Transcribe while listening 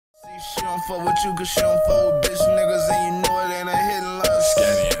She don't fuck with you cause she don't fuck with bitch niggas, and you know it ain't a hidden love.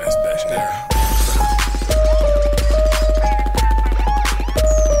 Scanny ass bitch there.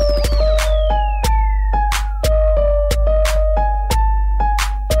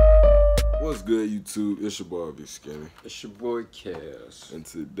 What's good, YouTube? It's your boy, Big Skinny. It's your boy, Cass. And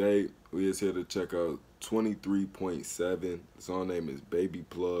today, we is here to check out 23.7. The song name is Baby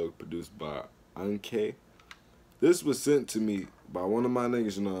Plug, produced by Ankhay. This was sent to me by one of my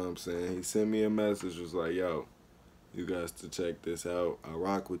niggas, you know what I'm saying? He sent me a message, was like, yo, you guys to check this out. I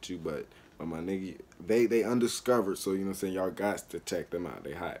rock with you, but my nigga, they undiscovered, so you know what I'm saying? Y'all got to check them out.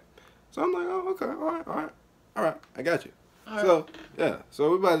 They hype. So I'm like, oh, okay, all right, I got you. Right. So, yeah, so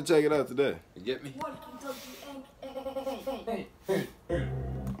we about to check it out today. You get me?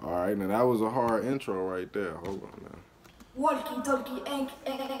 Alright, now that was a hard intro right there. Hold on now. Walkie talkie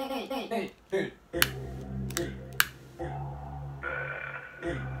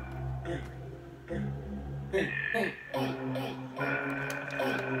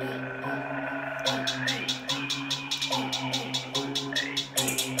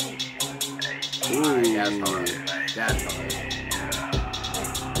Alright, that's hard. That's hard.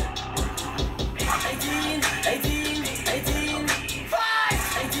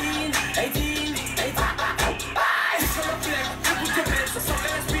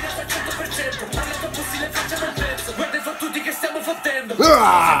 18,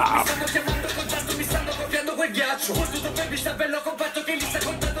 stanno chiamando col tanto mi stanno copiando quel ghiaccio. Molto dopo mi sta bello compatto che li sta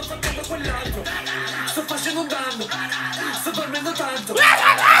contando facendo quell'altro. Sto facendo un danno, sto dormendo tanto.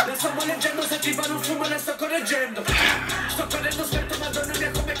 La sto moleggendo, se ti fanno un fumo la sto correggendo. Sto correndo sperto, madonna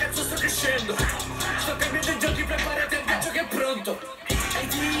mia come cazzo sto crescendo. Sto cambiando i giochi, preparati al viaggio che è pronto.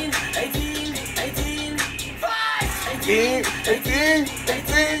 18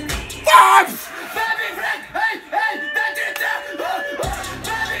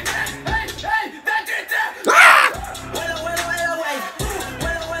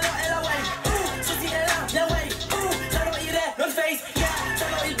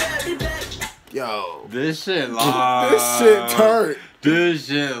 Yo, this shit live. This shit turned. This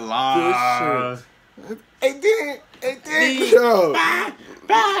shit live. 18, yo.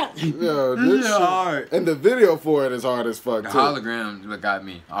 Yo, this shit hard. And the video for it is hard as fuck The too. hologram what got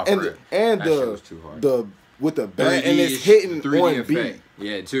me off And rip. and That shit was too hard. the with the bat 3D and it's hitting 3D on effect. beat.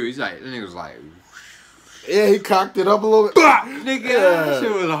 Yeah, too. He's like, that nigga was like, Yeah, he cocked it up a little bit. nigga, Yeah. that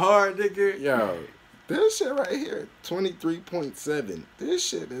shit was hard, nigga. Yo, this shit right here, 23.7. This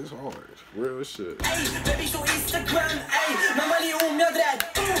shit is hard. Real shit. Baby su Instagram, ehi, mamma li un mio dread,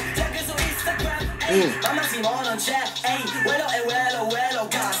 anche su Instagram, ehi, mamma Simo non c'è, ehi, quello è quello,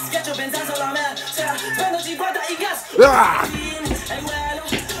 gas, schiaccio pensa solo a me, cioè, spendo 50 i gas, ehi, quello,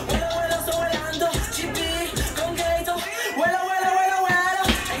 sto volando, CB, con Gato, quello, 18,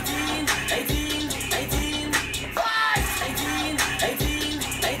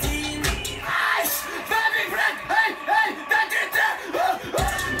 ice, baby break, hey,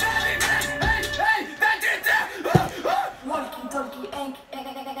 that's it, walkie talkie,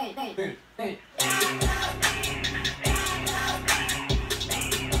 hey.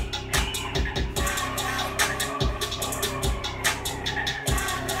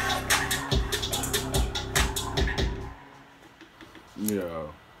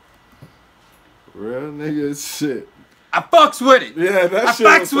 Yo. Real nigga shit. I fucks with it. Yeah, that I shit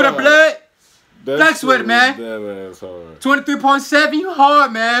fucks was with it, hard. blood. That Flex shit with it, man. That ass hard. 23.7, you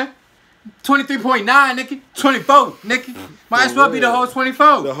hard, man. 23.9, nigga. 24, nigga. Might as well be the whole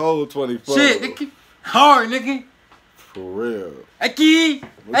 24. The whole 24. Shit, nigga. Hard, nigga. For real. Eki.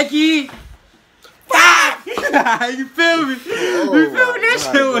 You feel me? Oh You feel me? my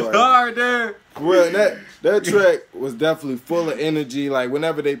That shit was God. hard, dude. Well, that track was definitely full of energy. Like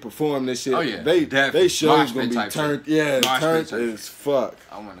whenever they perform this shit, Oh, yeah, they definitely. shows Mosh gonna pit be type turned. shit. Yeah, Mosh pit turned type as fuck.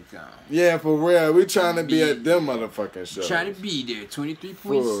 I wanna go. Yeah, for real. We trying to be Be- at them motherfucking shows. Trying to be there. For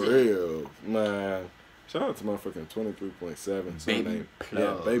 23.7. real, man. Shout out to motherfucking 23.7. Baby plug.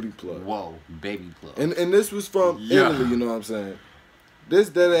 Yeah, Baby Plug. Whoa, baby plug. And this was from Yeah. Italy, you know what I'm saying? This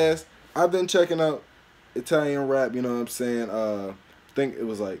dead ass. I've been checking out Italian rap, you know what I'm saying? I think it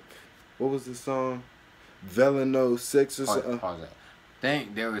was like, what was this song? Veleno 6 or something. Pause that.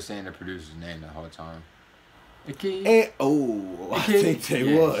 Think they were saying the producer's name the whole time. Eki. And I think they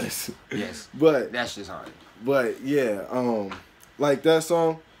Yeah. was. Yes. But That's just hard. yeah, like that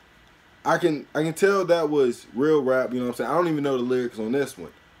song, I can tell that was real rap, you know what I'm saying? I don't even know the lyrics on this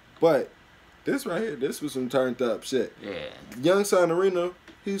one. But this right here, this was some turned up shit. Yeah. Young Sonorino,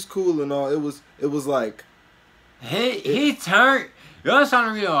 he's cool and all. It was like He turned. Young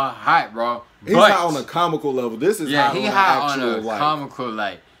Sonorino hot, bro. he's But high on a comical level. This is yeah, high he on high actual, on a like, comical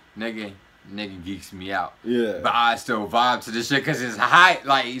like nigga geeks me out. Yeah. But I still vibe to this shit because it's high.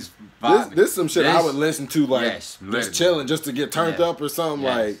 Like, he's vibing. This some shit I would listen to, like, yes, just chilling, just to get turned up or something,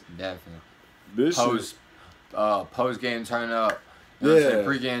 like. Definitely. This Post game turn up. You know what I'm saying?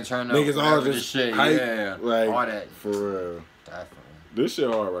 Pre-game turn up. Niggas all just this shit. hype, Yeah. like, all that. for real. Definitely. This shit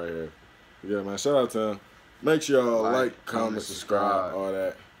hard right here. Yeah, man. Shout out to him. Make sure y'all like, comment, subscribe, all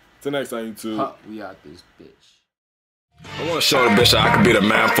that. Till next time, YouTube. We out this bitch. I wanna show the bitch that I can be the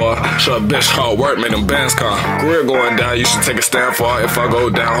man for. Show a bitch hard work, make them bands come. Career going down, you should take a stand for. If I go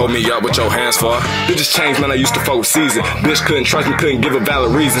down, hold me up with your hands for. Bitches changed, man, I used to fuck with season. Bitch couldn't trust me, couldn't give a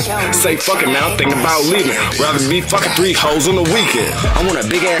valid reason. Say fucking now, I'm thinking about leaving. Rather be fucking 3 hoes on the weekend. I want a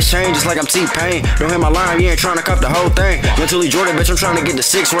big ass chain just like I'm T-Pain. Don't hit my line, you ain't trying to cop the whole thing. Mentally Jordan, bitch, I'm trying to get the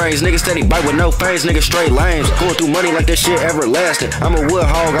 6 rings. Niggas steady bite with no fangs, niggas straight lanes. Going through money like that shit everlasting. I'm a wood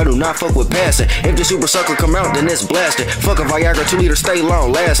hog, I do not fuck with passing. If the super sucker come out, then it's blasted. Fuck a Viagra, 2 liters, stay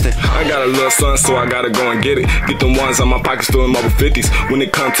long lasting. I got a little son, so I gotta go and get it. Get them ones on my pockets filling up with 50s. When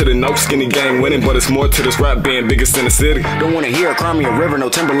it come to the note, skinny gang winning. But it's more to this rap being biggest in the city. Don't wanna hear a crime a river, no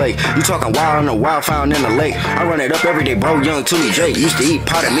Timberlake. You talking wild on a wild found in the lake. I run it up every day, bro, young Tootie J. Used to eat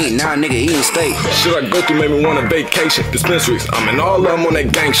pot of meat, now nigga eating steak. Shit I go through made me want a vacation. Dispensaries, I'm in all of them on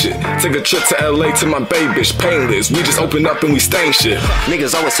that gang shit. Take a trip to LA to my baby bitch, painless. We just open up and we stain shit.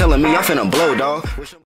 Niggas always telling me I'm finna blow, dog.